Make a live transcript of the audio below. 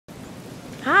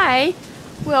Hi.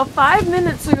 Well, 5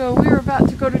 minutes ago we were about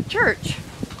to go to church.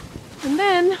 And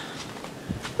then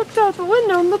looked out the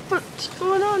window and look what's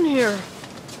going on here.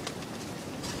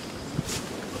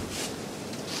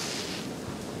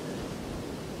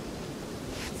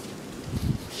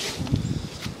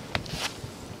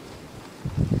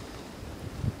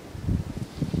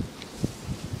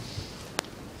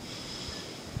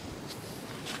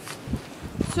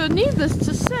 So needless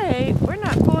to say, we're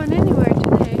not going anywhere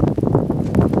today.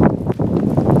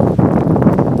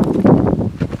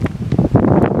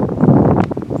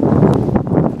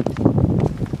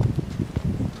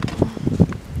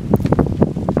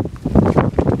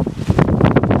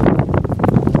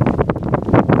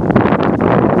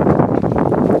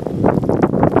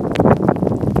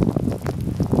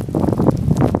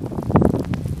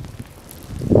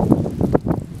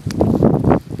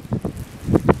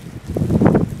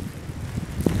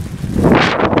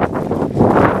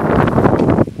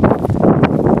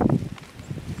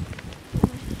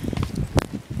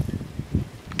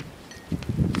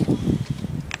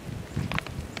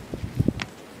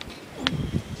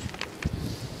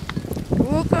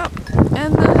 Woke up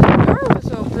and the door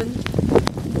was open. The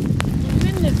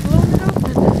wind had blown it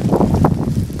open.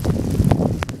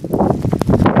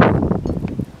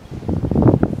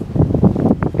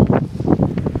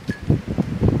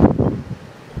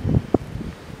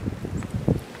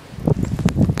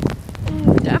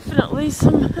 Definitely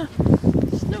some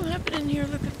snow happening here.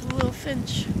 Look at the little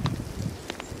finch.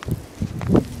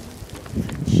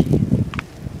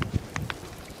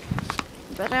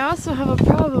 But I also have a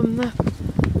problem.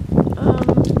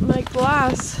 My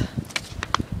glass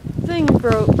thing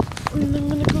broke, and I'm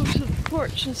gonna go to the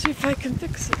porch and see if I can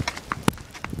fix it.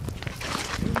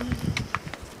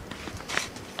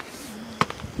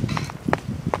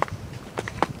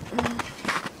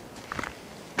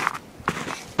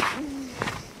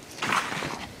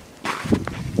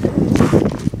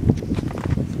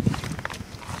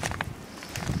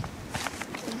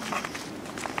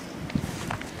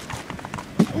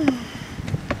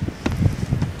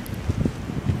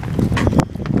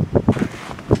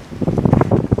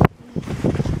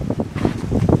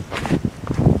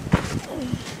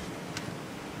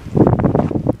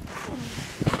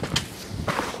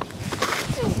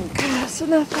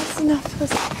 That's enough.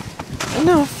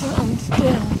 I'm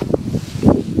still.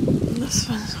 This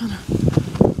one's gonna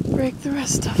break the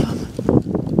rest of them.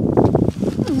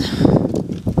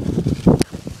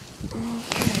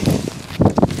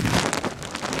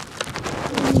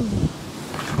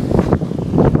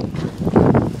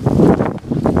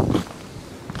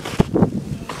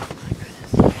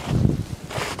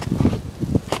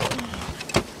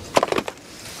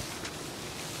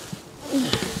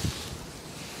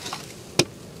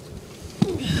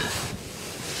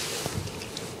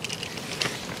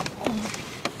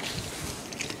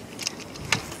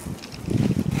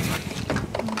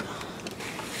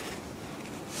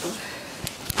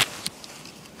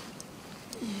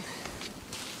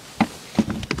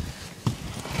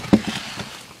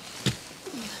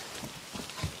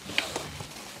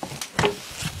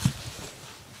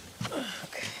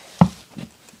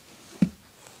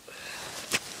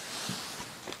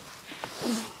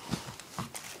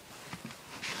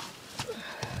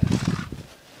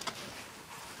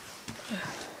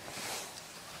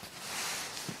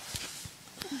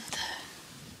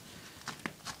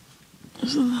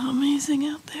 Isn't that amazing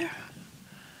out there?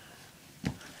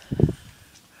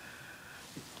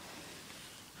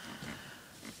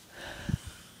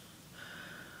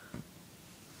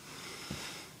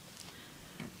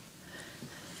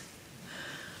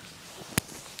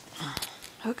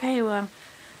 Okay, well,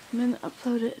 I'm gonna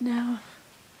upload it now.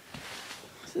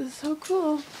 This is so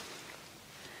cool.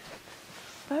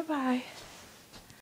 Bye-bye.